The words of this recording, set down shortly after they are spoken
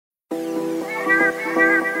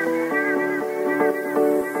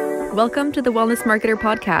Welcome to the Wellness Marketer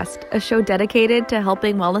Podcast, a show dedicated to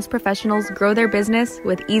helping wellness professionals grow their business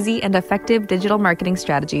with easy and effective digital marketing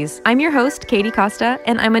strategies. I'm your host, Katie Costa,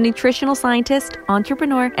 and I'm a nutritional scientist,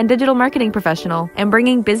 entrepreneur, and digital marketing professional, and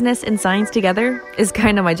bringing business and science together is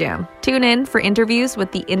kind of my jam. Tune in for interviews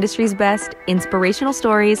with the industry's best, inspirational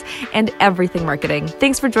stories, and everything marketing.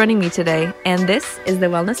 Thanks for joining me today, and this is the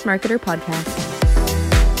Wellness Marketer Podcast.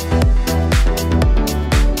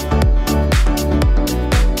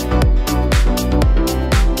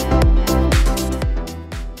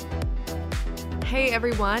 Hey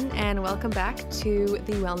everyone, and welcome back to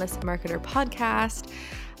the Wellness Marketer Podcast.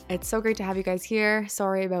 It's so great to have you guys here.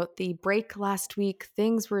 Sorry about the break last week.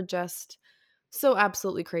 Things were just so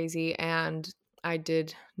absolutely crazy, and I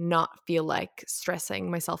did not feel like stressing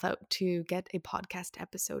myself out to get a podcast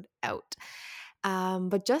episode out.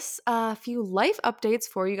 But just a few life updates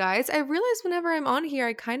for you guys. I realize whenever I'm on here,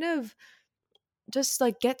 I kind of just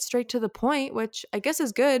like get straight to the point, which I guess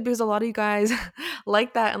is good because a lot of you guys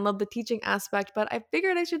like that and love the teaching aspect. But I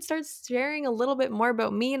figured I should start sharing a little bit more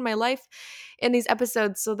about me and my life in these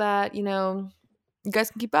episodes so that, you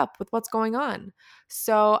guys can keep up with what's going on.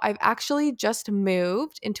 So I've actually just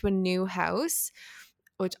moved into a new house,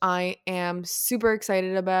 which I am super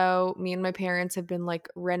excited about. Me and my parents have been like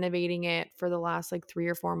renovating it for the last like 3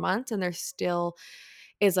 or 4 months, and there still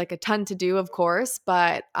is like a ton to do, of course,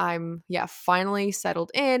 but I'm finally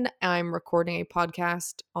settled in. I'm recording a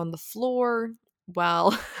podcast on the floor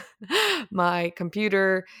while my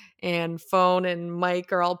computer and phone and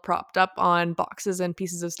mic are all propped up on boxes and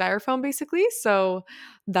pieces of styrofoam, basically. So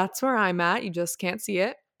that's where I'm at. You just can't see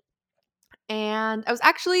it. And I was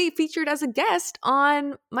actually featured as a guest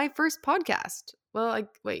on my first podcast. Well, like,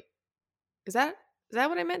 wait, is that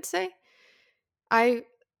what I meant to say? I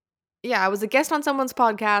was a guest on someone's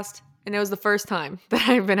podcast, and it was the first time that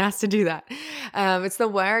I've been asked to do that. It's the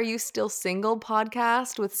Why Are You Still Single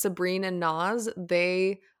podcast with Sabrina and Naz.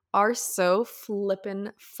 They are so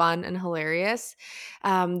flippin' fun and hilarious.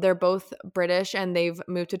 They're both British, and they've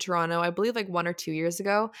moved to Toronto, I believe, like 1 or 2 years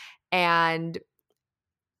ago. And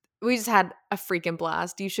we just had a freaking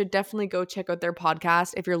blast. You should definitely go check out their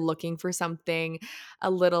podcast if you're looking for something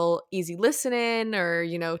a little easy listening or,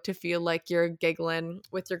 to feel like you're giggling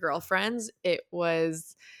with your girlfriends. They're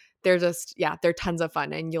tons of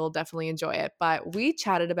fun and you'll definitely enjoy it. But we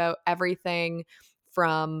chatted about everything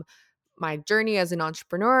from my journey as an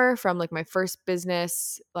entrepreneur, from like my first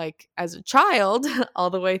business, like as a child,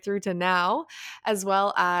 all the way through to now, as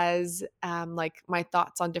well as like my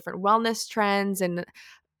thoughts on different wellness trends and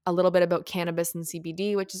a little bit about cannabis and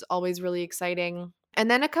CBD, which is always really exciting. And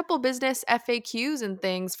then a couple business FAQs and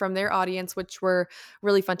things from their audience, which were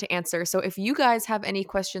really fun to answer. So if you guys have any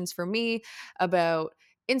questions for me about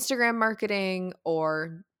Instagram marketing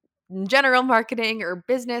or general marketing or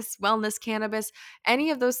business, wellness, cannabis, any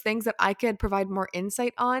of those things that I could provide more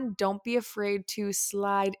insight on, don't be afraid to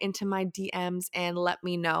slide into my DMs and let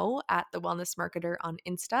me know at the Wellness Marketer on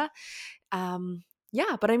Insta.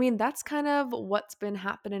 But I mean, that's kind of what's been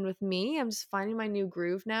happening with me. I'm just finding my new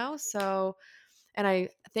groove now. So, and I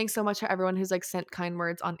thanks so much to everyone who's like sent kind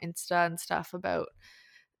words on Insta and stuff about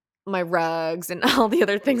my rugs and all the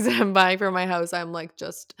other things that I'm buying for my house. I'm like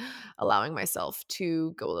just allowing myself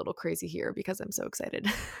to go a little crazy here because I'm so excited.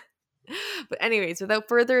 But anyways, without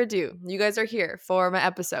further ado, you guys are here for my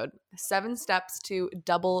episode, 7 steps to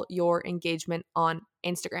double your engagement on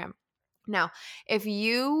Instagram. Now, if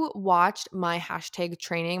you watched my hashtag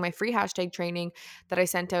training, my free hashtag training that I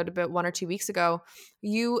sent out about 1 or 2 weeks ago,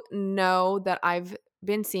 you know that I've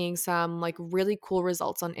been seeing some like really cool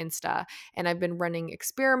results on Insta, and I've been running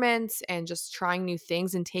experiments and just trying new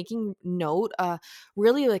things and taking note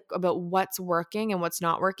really like about what's working and what's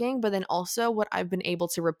not working, but then also what I've been able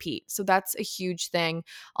to repeat. So that's a huge thing.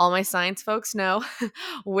 All my science folks know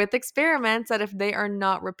with experiments that if they are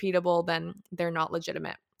not repeatable, then they're not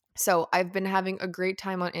legitimate. So I've been having a great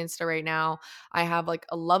time on Insta right now. I have like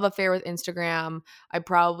a love affair with Instagram. I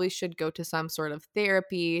probably should go to some sort of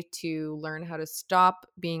therapy to learn how to stop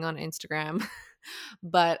being on Instagram.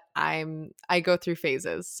 But I go through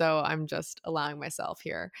phases, so I'm just allowing myself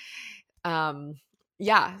here.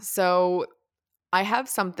 So I have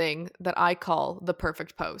something that I call the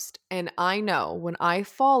perfect post. And I know when I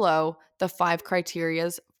follow the 5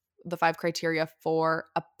 criteria for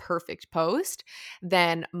a perfect post,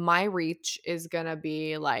 then my reach is going to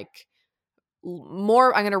be like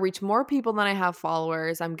more, I'm going to reach more people than I have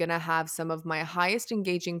followers. I'm going to have some of my highest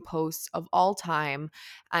engaging posts of all time,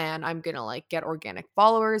 and I'm going to like get organic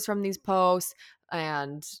followers from these posts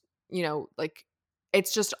and, like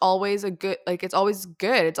it's just always a good, like, it's always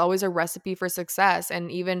good. It's always a recipe for success. And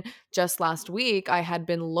even just last week, I had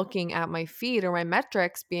been looking at my feed or my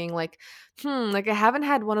metrics being like, like I haven't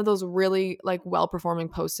had one of those really like well-performing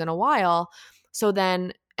posts in a while. So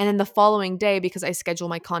then, and then the following day, because I schedule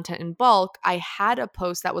my content in bulk, I had a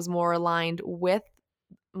post that was more aligned with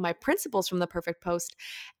my principles from the perfect post.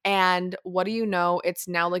 And what do you know? It's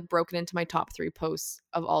now like broken into my top 3 posts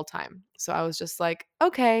of all time. So I was just like,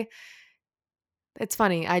 okay, it's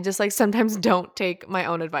funny. I just like sometimes don't take my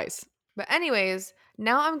own advice. But, anyways,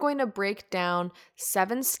 now I'm going to break down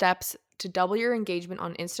 7 steps to double your engagement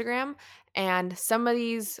on Instagram. And some of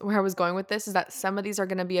these, where I was going with this, is that some of these are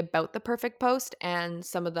going to be about the perfect post, and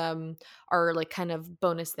some of them are like kind of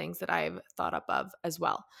bonus things that I've thought up of as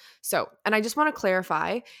well. So, and I just want to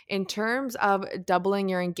clarify in terms of doubling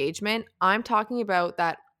your engagement, I'm talking about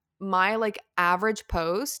that my like average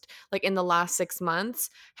post, like in the last 6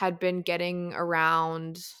 months, had been getting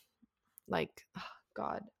around like, oh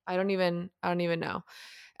God, I don't even know.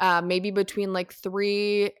 Maybe between like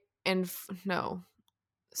three and no,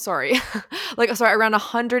 sorry, like sorry, around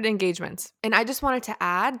 100 engagements. And I just wanted to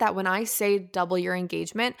add that when I say double your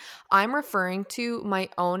engagement, I'm referring to my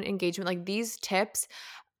own engagement. Like these tips,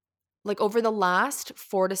 like over the last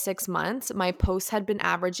 4 to 6 months, my posts had been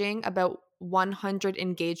averaging about 100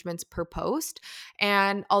 engagements per post.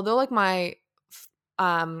 And although like my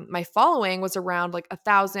following was around like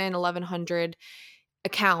 1,000, 1,100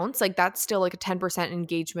 accounts, like that's still like a 10%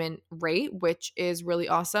 engagement rate, which is really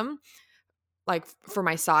awesome, like for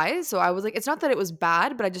my size. So I was like, it's not that it was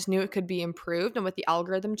bad, but I just knew it could be improved. And with the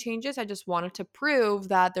algorithm changes, I just wanted to prove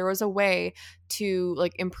that there was a way to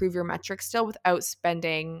like improve your metrics still without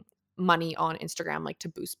spending money on Instagram, like to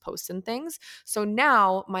boost posts and things. So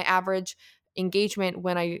now my average engagement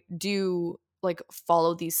when I do like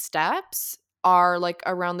follow these steps are like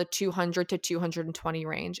around the 200 to 220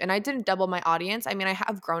 range. And I didn't double my audience. I mean, I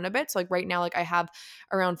have grown a bit. So like right now, like I have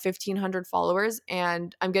around 1,500 followers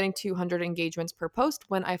and I'm getting 200 engagements per post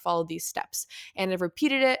when I follow these steps. And I've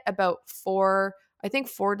repeated it about 4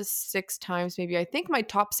 to 6 times maybe. I think my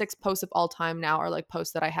top 6 posts of all time now are like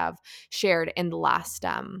posts that I have shared in the last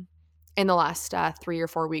 3 or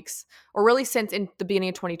 4 weeks, or really since in the beginning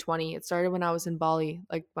of 2020. It started when I was in Bali,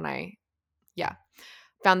 like when I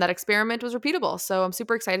found that experiment was repeatable. So I'm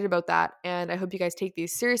super excited about that. And I hope you guys take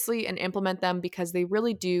these seriously and implement them, because they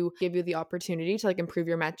really do give you the opportunity to like improve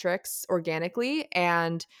your metrics organically.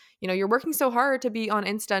 And, you know, you're working so hard to be on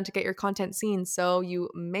Insta and to get your content seen. So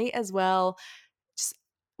you may as well just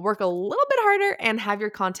work a little bit harder and have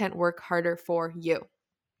your content work harder for you.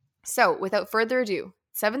 So without further ado,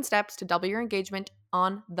 7 steps to double your engagement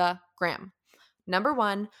on the gram. Number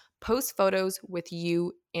 1, post photos with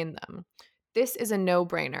you in them. This is a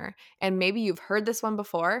no-brainer. And maybe you've heard this one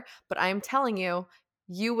before, but I am telling you,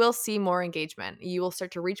 you will see more engagement. You will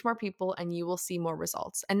start to reach more people and you will see more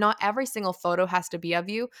results. And not every single photo has to be of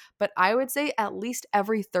you, but I would say at least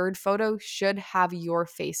every third photo should have your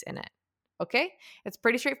face in it. Okay? It's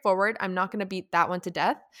pretty straightforward. I'm not going to beat that one to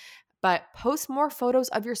death, but post more photos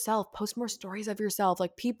of yourself, post more stories of yourself.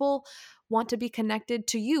 Like people want to be connected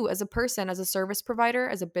to you as a person, as a service provider,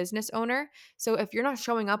 as a business owner. So if you're not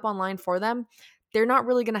showing up online for them, they're not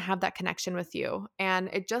really going to have that connection with you. And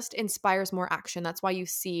it just inspires more action. That's why you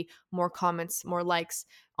see more comments, more likes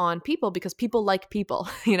on people, because people like people,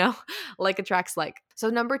 you know, like attracts like. So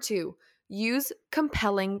number 2, use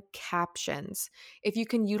compelling captions. If you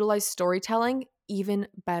can utilize storytelling, even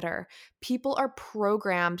better. People are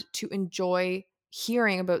programmed to enjoy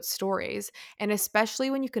hearing about stories, and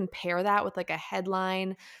especially when you can pair that with like a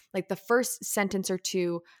headline, like the first sentence or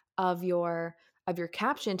two of your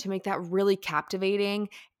caption, to make that really captivating,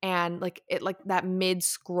 and like it, like that mid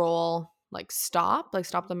scroll, like stop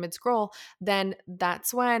the mid scroll, then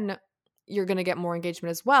that's when you're going to get more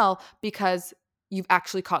engagement as well, because you've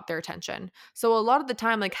actually caught their attention. So a lot of the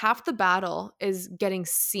time, like half the battle is getting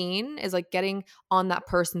seen, is like getting on that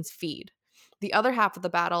person's feed. The other half of the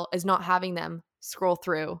battle is not having them scroll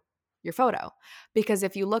through your photo. Because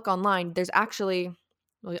if you look online, there's actually,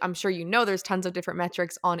 well, I'm sure you know, there's tons of different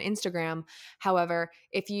metrics on Instagram. However,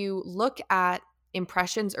 if you look at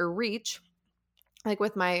impressions or reach, like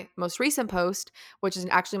with my most recent post, which is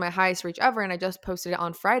actually my highest reach ever, and I just posted it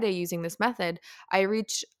on Friday using this method, I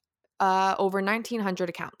reached over 1,900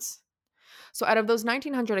 accounts. So out of those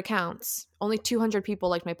 1,900 accounts, only 200 people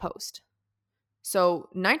liked my post. So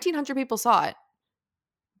 1,900 people saw it,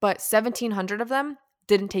 but 1,700 of them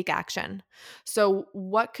didn't take action. So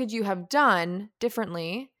what could you have done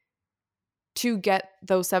differently to get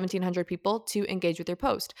those 1,700 people to engage with your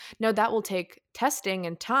post? Now that will take testing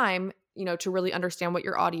and time, you know, to really understand what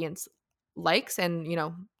your audience likes and,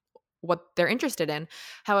 what they're interested in.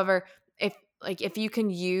 However, if you can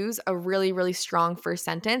use a really, really strong first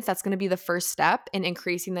sentence, that's going to be the first step in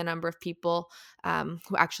increasing the number of people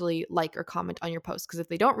who actually like or comment on your post. Because if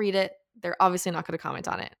they don't read it, they're obviously not going to comment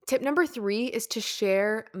on it. Tip number 3 is to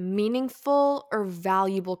share meaningful or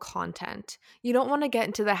valuable content. You don't want to get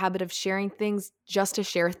into the habit of sharing things just to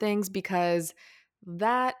share things, because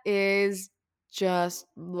that is just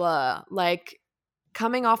blah. Like,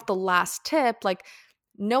 coming off the last tip, like,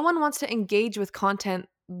 no one wants to engage with content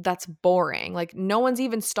that's boring. Like, no one's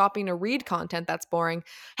even stopping to read content that's boring.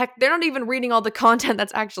 Heck, they're not even reading all the content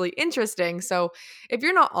that's actually interesting. So if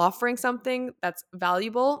you're not offering something that's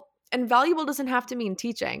valuable, and valuable doesn't have to mean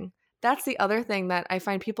teaching. That's the other thing that I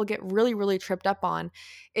find people get really, really tripped up on,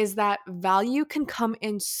 is that value can come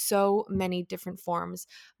in so many different forms.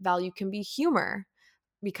 Value can be humor,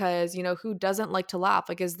 because, who doesn't like to laugh?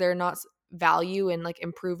 Like, is there not value in like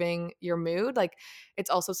improving your mood? Like, it's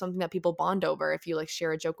also something that people bond over if you like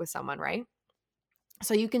share a joke with someone, right?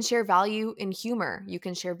 So you can share value in humor, you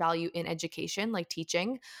can share value in education, like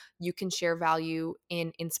teaching, you can share value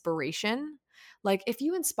in inspiration. Like, if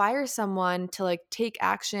you inspire someone to like take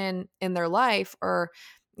action in their life, or,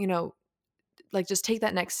 you know like just take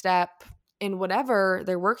that next step in whatever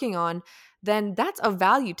they're working on, then that's of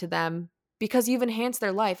value to them, because you've enhanced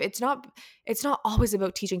their life. It's not always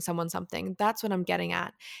about teaching someone something. That's what I'm getting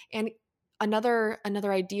at. And another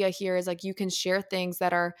idea here is like, you can share things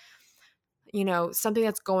that are, something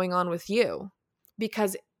that's going on with you.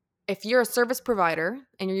 Because if you're a service provider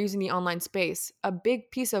and you're using the online space, a big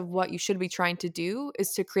piece of what you should be trying to do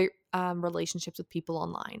is to create relationships with people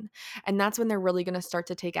online. And that's when they're really going to start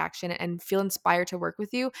to take action and feel inspired to work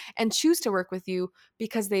with you and choose to work with you,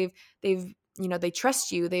 because they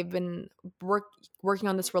trust you. They've been working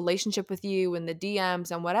on this relationship with you in the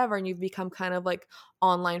DMs and whatever, and you've become kind of like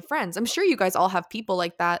online friends. I'm sure you guys all have people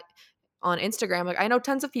like that on Instagram. Like, I know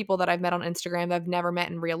tons of people that I've met on Instagram that I've never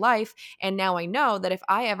met in real life. And now I know that if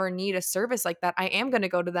I ever need a service like that, I am going to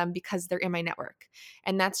go to them because they're in my network.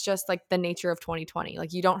 And that's just like the nature of 2020.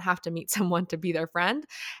 Like, you don't have to meet someone to be their friend.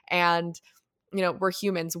 And, we're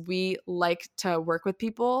humans. We like to work with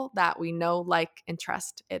people that we know, like, and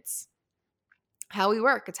trust. It's how we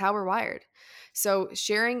work. It's how we're wired. So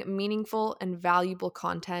sharing meaningful and valuable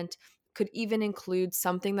content could even include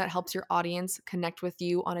something that helps your audience connect with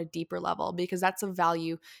you on a deeper level, because that's of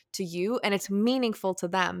value to you and it's meaningful to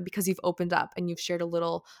them because you've opened up and you've shared a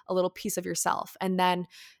little piece of yourself. And then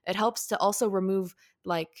it helps to also remove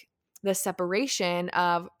like the separation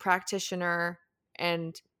of practitioner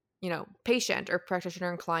and, patient, or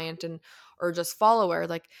practitioner and client, and or just follower.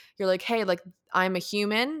 Like, you're like, hey, like, I'm a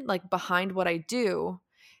human like behind what I do.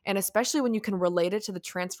 And especially when you can relate it to the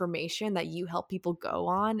transformation that you help people go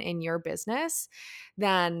on in your business,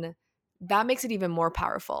 then that makes it even more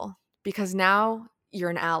powerful, because now you're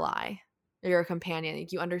an ally, you're a companion.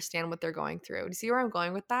 Like, you understand what they're going through. Do you see where I'm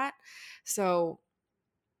going with that? So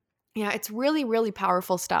yeah, it's really, really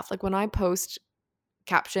powerful stuff. Like, when I post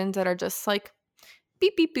captions that are just like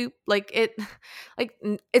beep beep boop,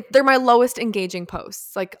 they're my lowest engaging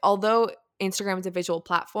posts. Like, although Instagram is a visual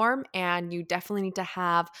platform and you definitely need to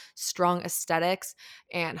have strong aesthetics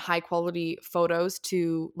and high quality photos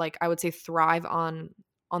to, like, I would say, thrive on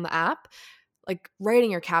the app, like, writing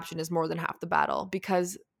your caption is more than half the battle,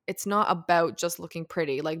 because it's not about just looking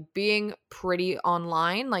pretty. Like, being pretty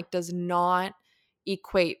online like does not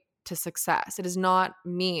equate to success. It does not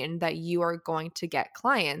mean that you are going to get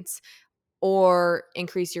clients or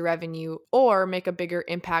increase your revenue or make a bigger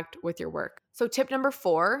impact with your work. So tip number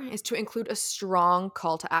 4 is to include a strong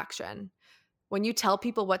call to action. When you tell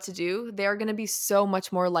people what to do, they're going to be so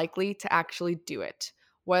much more likely to actually do it.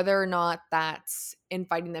 Whether or not that's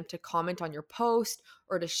inviting them to comment on your post,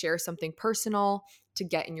 or to share something personal, to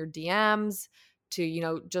get in your DMs,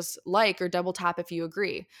 to, just like or double tap if you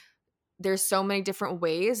agree. There's so many different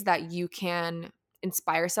ways that you can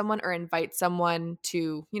inspire someone or invite someone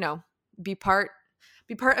to, be part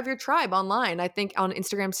of your tribe online. I think on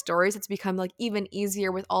Instagram stories, it's become like even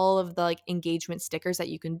easier with all of the like engagement stickers that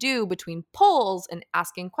you can do between polls and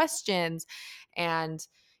asking questions. And,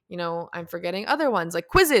 I'm forgetting other ones like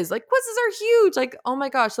quizzes. Like, quizzes are huge. Like, oh my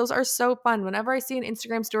gosh, those are so fun. Whenever I see an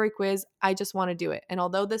Instagram story quiz, I just want to do it. And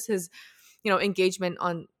although this is, engagement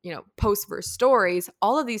on, posts versus stories,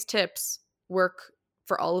 all of these tips work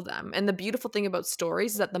for all of them. And the beautiful thing about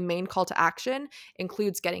stories is that the main call to action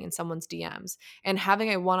includes getting in someone's DMs, and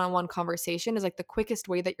having a one-on-one conversation is like the quickest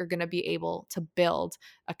way that you're going to be able to build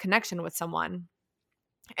a connection with someone.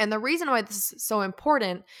 And the reason why this is so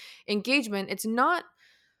important, engagement,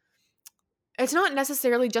 it's not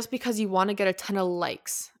necessarily just because you want to get a ton of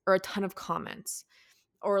likes or a ton of comments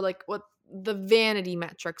or like what the vanity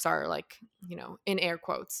metrics are, like, in air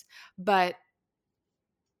quotes. But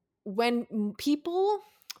when people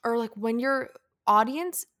or like when your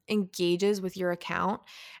audience engages with your account,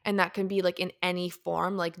 and that can be like in any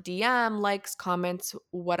form, like DM, likes, comments,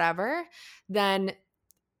 whatever, then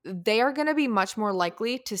they are going to be much more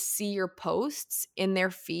likely to see your posts in their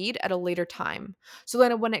feed at a later time. So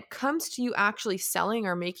then when it comes to you actually selling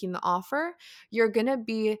or making the offer, you're going to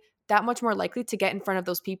be that much more likely to get in front of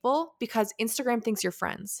those people because Instagram thinks you're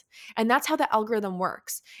friends. And that's how the algorithm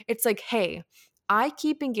works. It's like, hey, I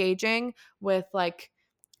keep engaging with like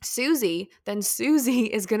Susie, then Susie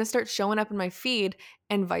is going to start showing up in my feed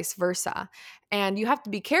and vice versa. And you have to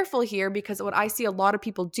be careful here because what I see a lot of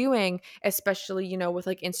people doing, especially, with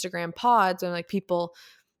like Instagram pods and like people,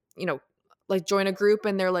 you know, like join a group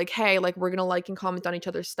and they're like, hey, like we're going to like and comment on each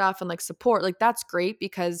other's stuff and like support. Like that's great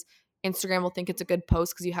because Instagram will think it's a good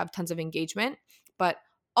post because you have tons of engagement. But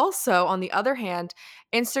also, on the other hand,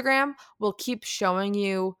 Instagram will keep showing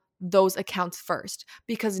you those accounts first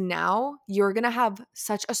because now you're going to have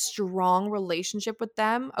such a strong relationship with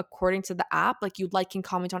them according to the app. Like you like and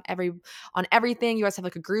comment on everything. You guys have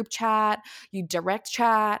like a group chat, you direct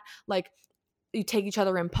chat, like you take each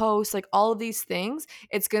other in posts, like all of these things.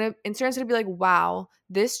 Instagram's gonna be like, wow,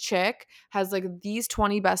 this chick has like these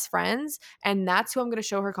 20 best friends, and that's who I'm gonna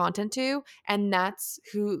show her content to, and that's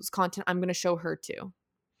whose content I'm gonna show her to.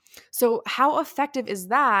 So how effective is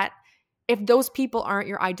that if those people aren't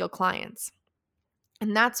your ideal clients?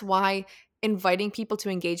 And that's why inviting people to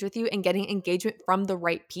engage with you and getting engagement from the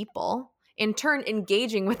right people, in turn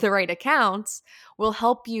engaging with the right accounts, will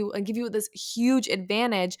help you and give you this huge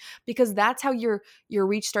advantage because that's how your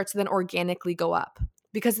reach starts to then organically go up.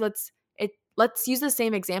 Because let's use the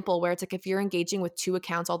same example where it's like if you're engaging with 2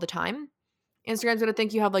 accounts all the time, Instagram's going to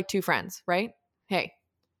think you have like 2 friends, right? Hey,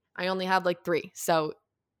 I only have like 3, so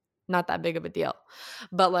not that big of a deal.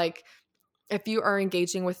 But like if you are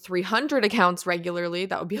engaging with 300 accounts regularly,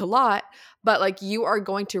 that would be a lot, but like you are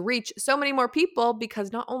going to reach so many more people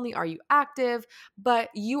because not only are you active, but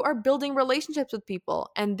you are building relationships with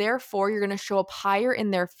people, and therefore you're going to show up higher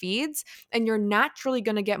in their feeds, and you're naturally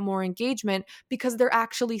going to get more engagement because they're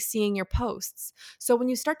actually seeing your posts. So when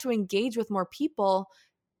you start to engage with more people,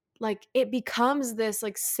 like it becomes this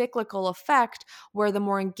like cyclical effect where the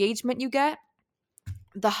more engagement you get,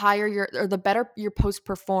 the higher the better your post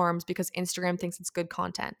performs because Instagram thinks it's good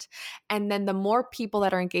content. And then the more people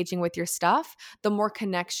that are engaging with your stuff, the more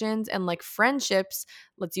connections and like friendships,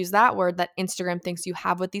 let's use that word, that Instagram thinks you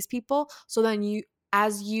have with these people. So then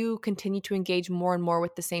as you continue to engage more and more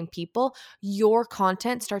with the same people, your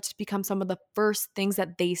content starts to become some of the first things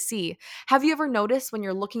that they see. Have you ever noticed when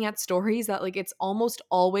you're looking at stories that like it's almost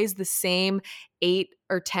always the same 8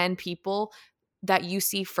 or 10 people that you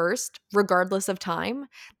see first, regardless of time?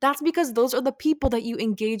 That's because those are the people that you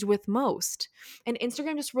engage with most. And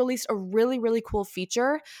Instagram just released a really, really cool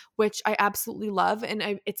feature, which I absolutely love.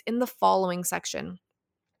 And it's in the following section.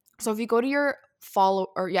 So if you go to your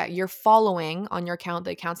your following on your account,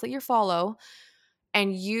 the accounts that you follow,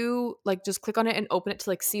 and you like just click on it and open it to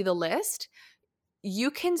like see the list, you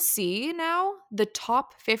can see now the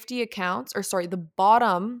top 50 accounts, or sorry, the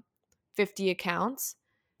bottom 50 accounts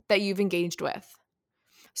that you've engaged with.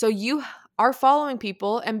 So you are following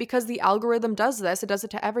people, and because the algorithm does this, it does it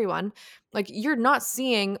to everyone. Like you're not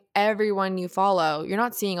seeing everyone you follow. You're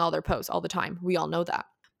not seeing all their posts all the time. We all know that.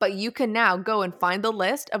 But you can now go and find the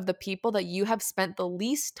list of the people that you have spent the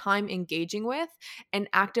least time engaging with and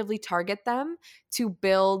actively target them to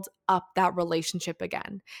build up that relationship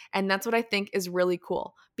again. And that's what I think is really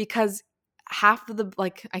cool because half of the,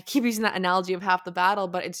 like, I keep using that analogy of half the battle,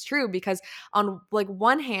 but it's true because on like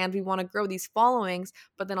one hand we want to grow these followings,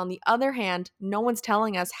 but then on the other hand no one's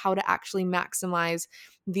telling us how to actually maximize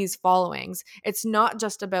these followings. It's not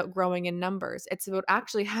just about growing in numbers, it's about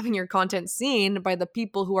actually having your content seen by the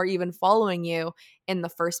people who are even following you in the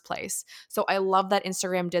first place. So I love that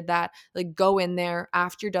Instagram did that. Like go in there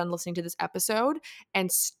after you're done listening to this episode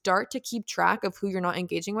and start to keep track of who you're not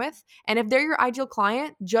engaging with. And if they're your ideal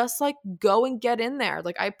client, just like go and get in there.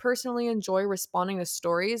 Like I personally enjoy responding to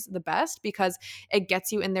stories the best because it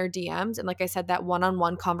gets you in their DMs. And like I said, that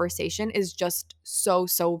one-on-one conversation is just so,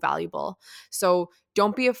 so valuable. So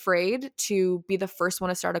don't be afraid to be the first one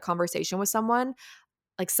to start a conversation with someone.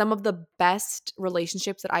 Like some of the best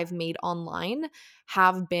relationships that I've made online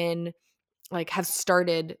have been have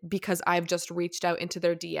started because I've just reached out into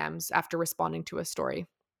their DMs after responding to a story,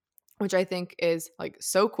 which I think is like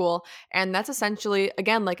so cool. And that's essentially,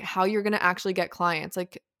 again, like how you're going to actually get clients.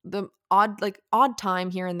 Like the odd time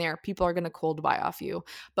here and there, people are going to cold buy off you,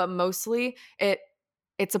 but mostly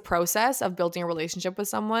it's a process of building a relationship with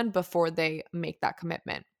someone before they make that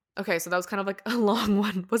commitment. Okay, so that was kind of like a long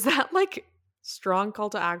one. Was that like strong call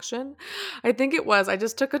to action? I think it was. I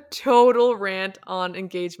just took a total rant on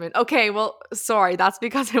engagement. Okay, well, sorry. That's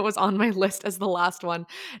because it was on my list as the last one,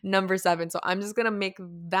 number 7. So I'm just going to make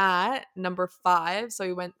that number 5. So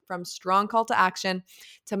we went from strong call to action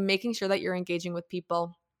to making sure that you're engaging with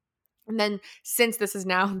people. And then since this is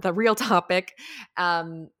now the real topic,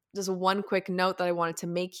 just one quick note that I wanted to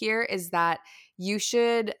make here is that you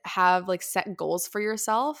should have like set goals for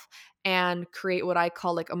yourself and create what I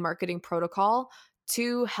call like a marketing protocol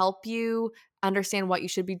to help you understand what you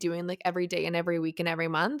should be doing like every day and every week and every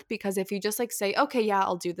month. Because if you just like say, okay, yeah,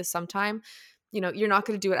 I'll do this sometime, you're not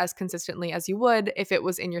going to do it as consistently as you would if it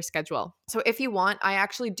was in your schedule. So if you want, I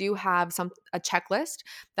actually do have a checklist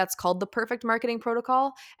that's called the Perfect Marketing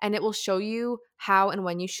Protocol, and it will show you how and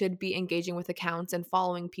when you should be engaging with accounts and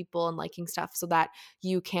following people and liking stuff so that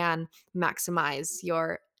you can maximize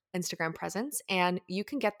your Instagram presence. And you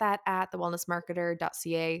can get that at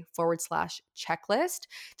thewellnessmarketer.ca/checklist.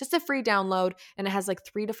 Just a free download. And it has like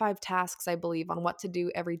 3 to 5 tasks, I believe, on what to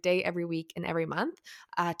do every day, every week, and every month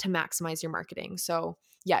to maximize your marketing. So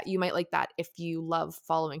yeah, you might like that if you love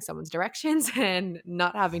following someone's directions and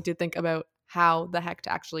not having to think about how the heck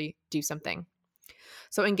to actually do something.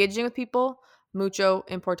 So engaging with people, mucho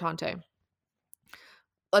importante.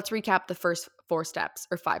 Let's recap the first 4 steps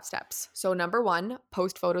or 5 steps. So number 1,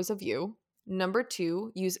 post photos of you. Number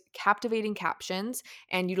 2, use captivating captions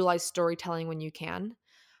and utilize storytelling when you can.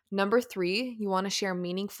 Number 3, you want to share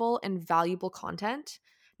meaningful and valuable content.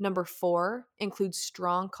 Number 4, include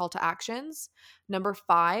strong call to actions. Number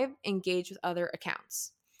 5, engage with other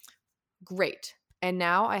accounts. Great. And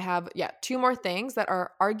now I have, 2 more things that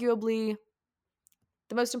are arguably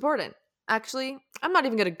the most important. Actually, I'm not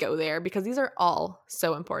even going to go there because these are all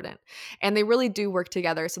so important and they really do work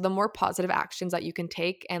together. So the more positive actions that you can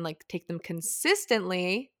take and like take them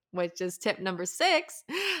consistently, which is tip number 6,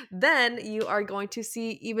 then you are going to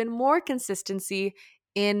see even more consistency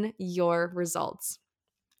in your results.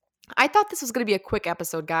 I thought this was going to be a quick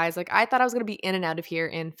episode, guys. Like I thought I was going to be in and out of here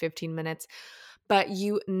in 15 minutes, but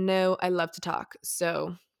you know I love to talk.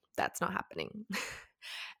 So that's not happening.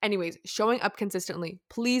 Anyways, showing up consistently.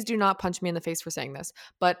 Please do not punch me in the face for saying this,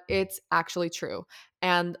 but it's actually true.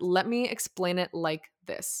 And let me explain it like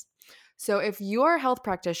this. So if you're a health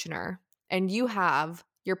practitioner and you have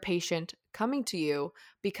your patient coming to you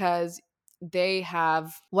because they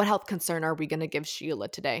have, what health concern are we going to give Sheila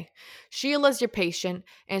today? Sheila's your patient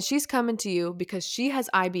and she's coming to you because she has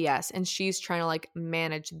IBS and she's trying to like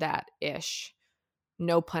manage that ish.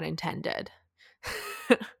 No pun intended.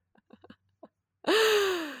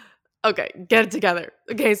 Okay, get it together.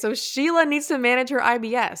 Okay, so Sheila needs to manage her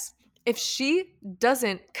IBS. If she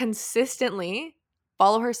doesn't consistently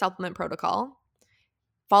follow her supplement protocol,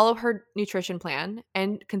 follow her nutrition plan,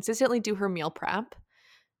 and consistently do her meal prep,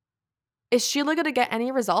 is Sheila going to get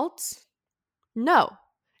any results? No.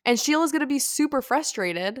 And Sheila's going to be super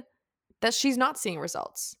frustrated that she's not seeing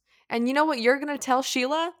results. And you know what you're going to tell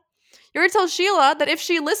Sheila? You're going to tell Sheila that if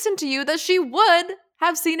she listened to you, that she would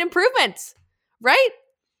have seen improvements, right?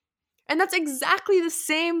 And that's exactly the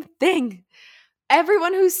same thing.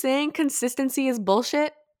 Everyone who's saying consistency is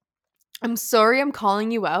bullshit, I'm sorry I'm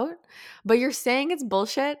calling you out, but you're saying it's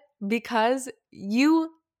bullshit because you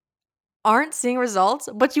aren't seeing results,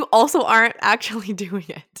 but you also aren't actually doing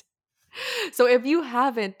it. So if you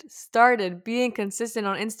haven't started being consistent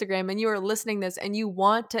on Instagram and you are listening to this and you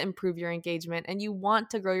want to improve your engagement and you want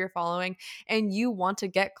to grow your following and you want to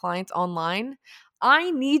get clients online,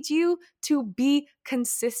 I need you to be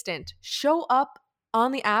consistent. Show up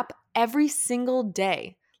on the app every single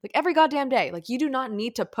day, like every goddamn day. Like you do not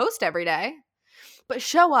need to post every day, but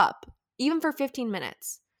show up even for 15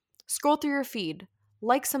 minutes. Scroll through your feed,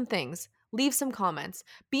 like some things, leave some comments,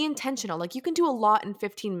 be intentional. Like you can do a lot in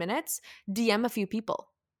 15 minutes, DM a few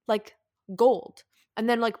people, like gold. And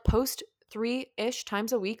then like post 3-ish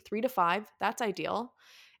times a week, 3 to 5. That's ideal.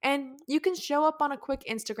 And you can show up on a quick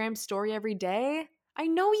Instagram story every day. I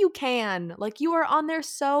know you can. Like you are on there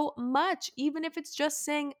so much, even if it's just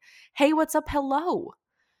saying, hey, what's up? Hello.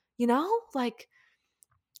 You know, like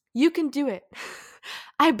you can do it.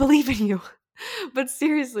 I believe in you. But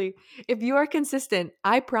seriously, if you are consistent,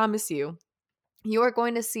 I promise you, you are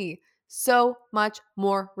going to see so much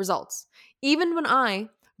more results. Even when I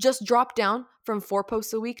just dropped down from 4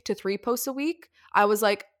 posts a week to 3 posts a week, I was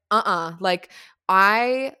like, like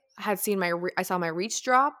I had seen I saw my reach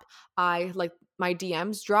drop. I like my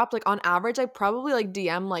DMs dropped. Like on average, I probably like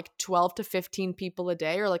DM like 12 to 15 people a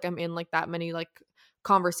day, or like I'm in like that many like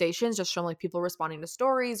conversations just from like people responding to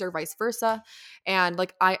stories or vice versa. And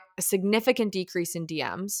like a significant decrease in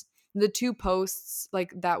DMs. The two posts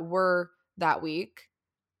like that were that week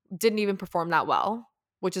didn't even perform that well,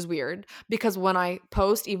 which is weird because when I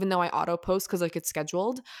post, even though I auto post because like it's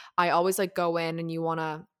scheduled, I always like go in and you want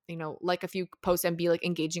to, like a few posts and be like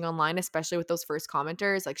engaging online, especially with those first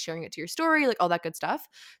commenters, like sharing it to your story, like all that good stuff.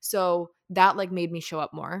 So that like made me show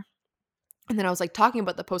up more. And then I was like talking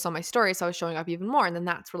about the post on my story, so I was showing up even more. And then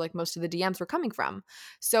that's where like most of the DMs were coming from.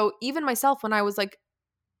 So even myself, when I was like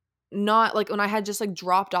not like when I had just like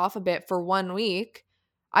dropped off a bit for 1 week,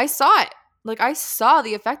 I saw it. Like I saw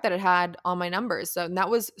the effect that it had on my numbers. So and that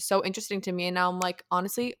was so interesting to me. And now I'm like,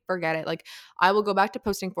 honestly, forget it. Like I will go back to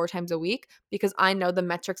posting 4 times a week because I know the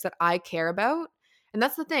metrics that I care about. And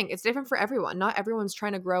that's the thing. It's different for everyone. Not everyone's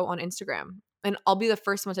trying to grow on Instagram. And I'll be the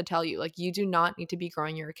first one to tell you, like, you do not need to be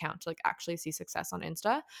growing your account to like actually see success on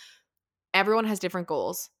Insta. Everyone has different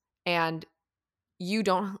goals. And you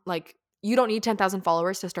don't need 10,000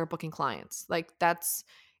 followers to start booking clients. Like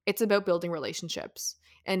it's about building relationships.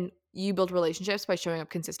 And you build relationships by showing up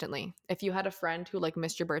consistently. If you had a friend who like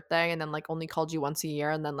missed your birthday and then like only called you once a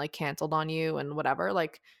year and then like canceled on you and whatever,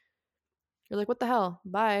 like you're like, what the hell?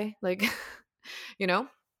 Bye. Like, you know?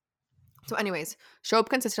 So anyways, show up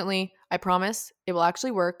consistently. I promise it will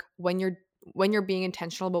actually work when you're being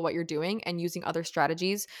intentional about what you're doing and using other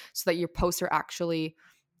strategies so that your posts are actually,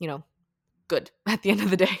 you know, good at the end of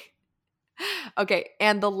the day. Okay,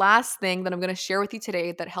 and the last thing that I'm going to share with you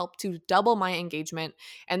today that helped to double my engagement,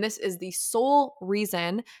 and this is the sole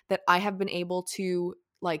reason that I have been able to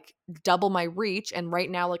like double my reach, and right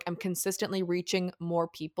now like I'm consistently reaching more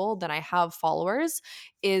people than I have followers,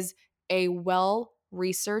 is a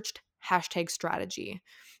well-researched hashtag strategy.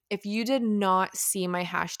 If you did not see my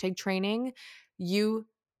hashtag training, you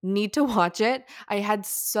need to watch it. I had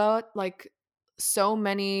so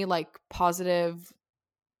many like positive,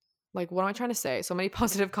 like what am I trying to say? So many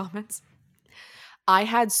positive comments. I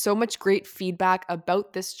had so much great feedback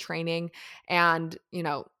about this training, and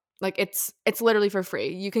like it's literally for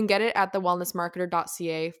free. You can get it at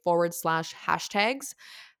thewellnessmarketer.ca/hashtags,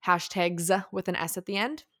 hashtags with an S at the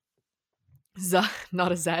end. Z,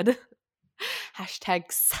 not a Z.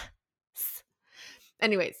 Hashtags.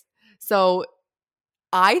 Anyways, so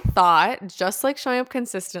I thought, just like showing up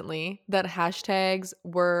consistently, that hashtags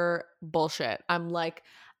were bullshit. I'm like,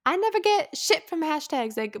 I never get shit from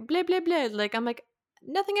hashtags, like blah blah blah. Like I'm like,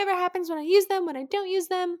 nothing ever happens when I use them, when I don't use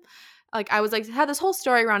them. Like I was like, had this whole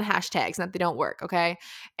story around hashtags and that they don't work, okay?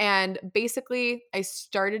 And basically I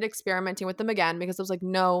started experimenting with them again because I was like,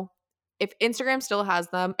 no, if Instagram still has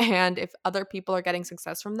them and if other people are getting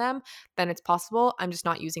success from them, then it's possible. I'm just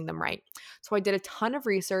not using them right. So I did a ton of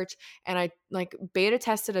research and I like beta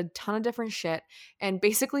tested a ton of different shit. And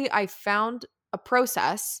basically, I found a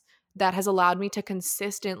process that has allowed me to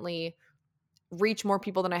consistently reach more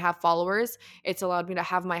people than I have followers. It's allowed me to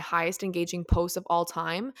have my highest engaging posts of all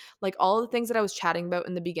time. Like all the things that I was chatting about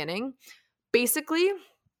in the beginning. Basically,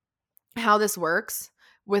 how this works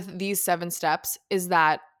with these 7 steps is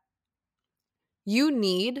that you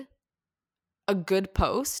need a good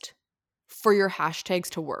post for your hashtags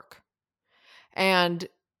to work.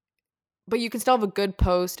 But you can still have a good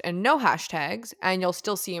post and no hashtags and you'll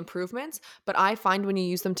still see improvements. But I find when you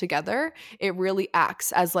use them together, it really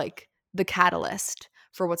acts as like the catalyst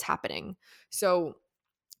for what's happening. So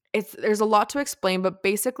there's a lot to explain, but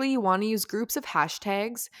basically you want to use groups of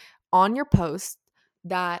hashtags on your posts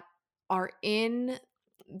that are in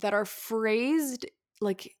that are phrased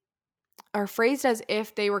as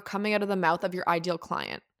if they were coming out of the mouth of your ideal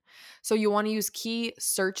client. So you want to use key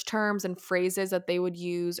search terms and phrases that they would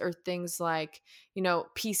use, or things like,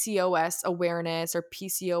 PCOS awareness or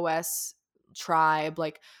PCOS tribe,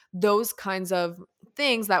 like those kinds of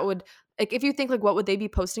things that would, like, if you think like what would they be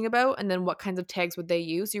posting about and then what kinds of tags would they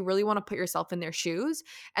use, you really want to put yourself in their shoes.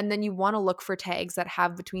 And then you want to look for tags that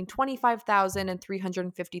have between 25,000 and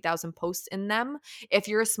 350,000 posts in them. If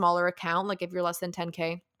you're a smaller account, like if you're less than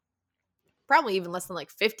 10K, probably even less than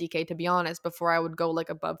like 50K to be honest, before I would go like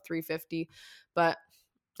above 350. But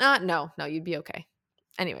no, you'd be okay.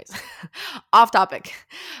 Anyways, off topic.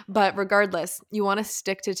 But regardless, you want to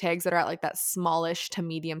stick to tags that are at like that smallish to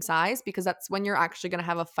medium size, because that's when you're actually going to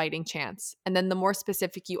have a fighting chance. And then the more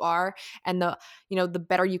specific you are and the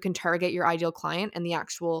better you can target your ideal client and the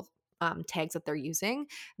actual tags that they're using,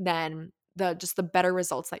 then the better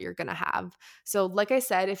results that you're going to have. So like I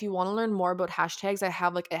said, if you want to learn more about hashtags, I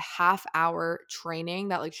have like a half-hour training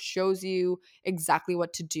that like shows you exactly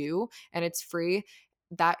what to do, and it's free.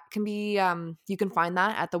 That can be you can find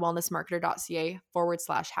that at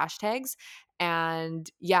thewellnessmarketer.ca/hashtags.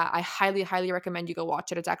 And yeah, I highly recommend you go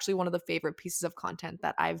watch it. It's actually one of the favorite pieces of content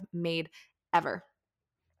that I've made ever.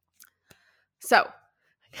 So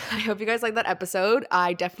I hope you guys like that episode.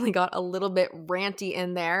 I definitely got a little bit ranty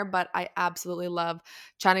in there, but I absolutely love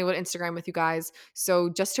chatting about Instagram with you guys. So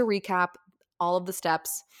just to recap all of the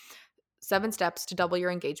steps, 7 steps to double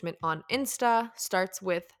your engagement on Insta starts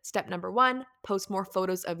with step number 1, post more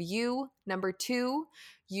photos of you. Number 2,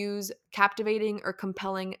 use captivating or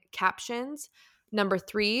compelling captions. Number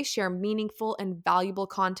 3, share meaningful and valuable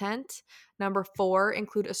content. Number 4,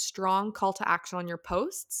 include a strong call to action on your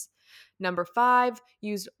posts. Number 5,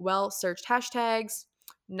 use well-searched hashtags.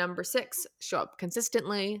 Number 6, show up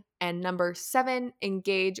consistently. And number 7,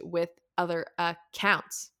 engage with other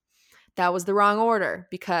accounts. That was the wrong order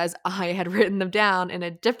because I had written them down in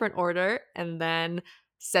a different order and then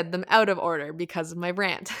said them out of order because of my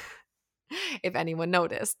rant. If anyone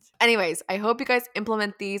noticed. Anyways, I hope you guys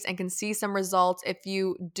implement these and can see some results. If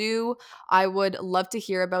you do, I would love to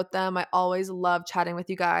hear about them. I always love chatting with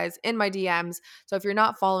you guys in my DMs. So if you're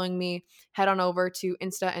not following me, head on over to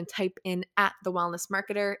Insta and type in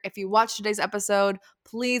 @thewellnessmarketer. If you watched today's episode,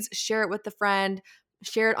 please share it with a friend.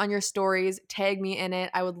 Share it on your stories. Tag me in it.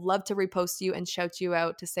 I would love to repost you and shout you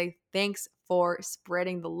out to say thanks for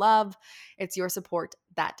spreading the love. It's your support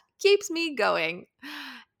that keeps me going.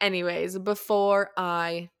 Anyways, before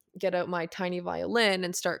I get out my tiny violin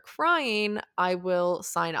and start crying, I will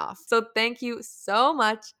sign off. So thank you so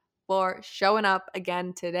much for showing up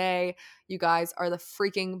again today. You guys are the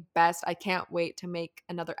freaking best. I can't wait to make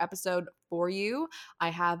another episode for you. I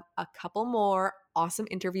have a couple more awesome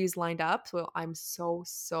interviews lined up, so I'm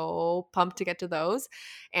so pumped to get to those,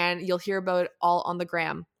 and you'll hear about it all on the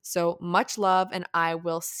gram. So much love, and I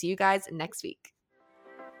will see you guys next week.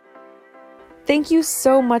 Thank you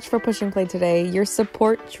so much for pushing play today. Your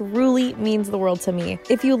support truly means the world to me.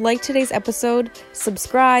 If you liked today's episode,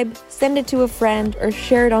 subscribe, send it to a friend, or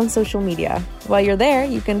share it on social media. While you're there,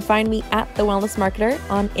 you can find me at The Wellness Marketer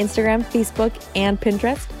on Instagram, Facebook, and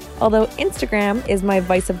Pinterest. Although Instagram is my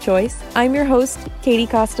vice of choice. I'm your host, Katie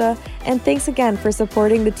Costa, and thanks again for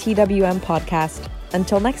supporting the TWM podcast.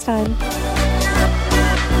 Until next time.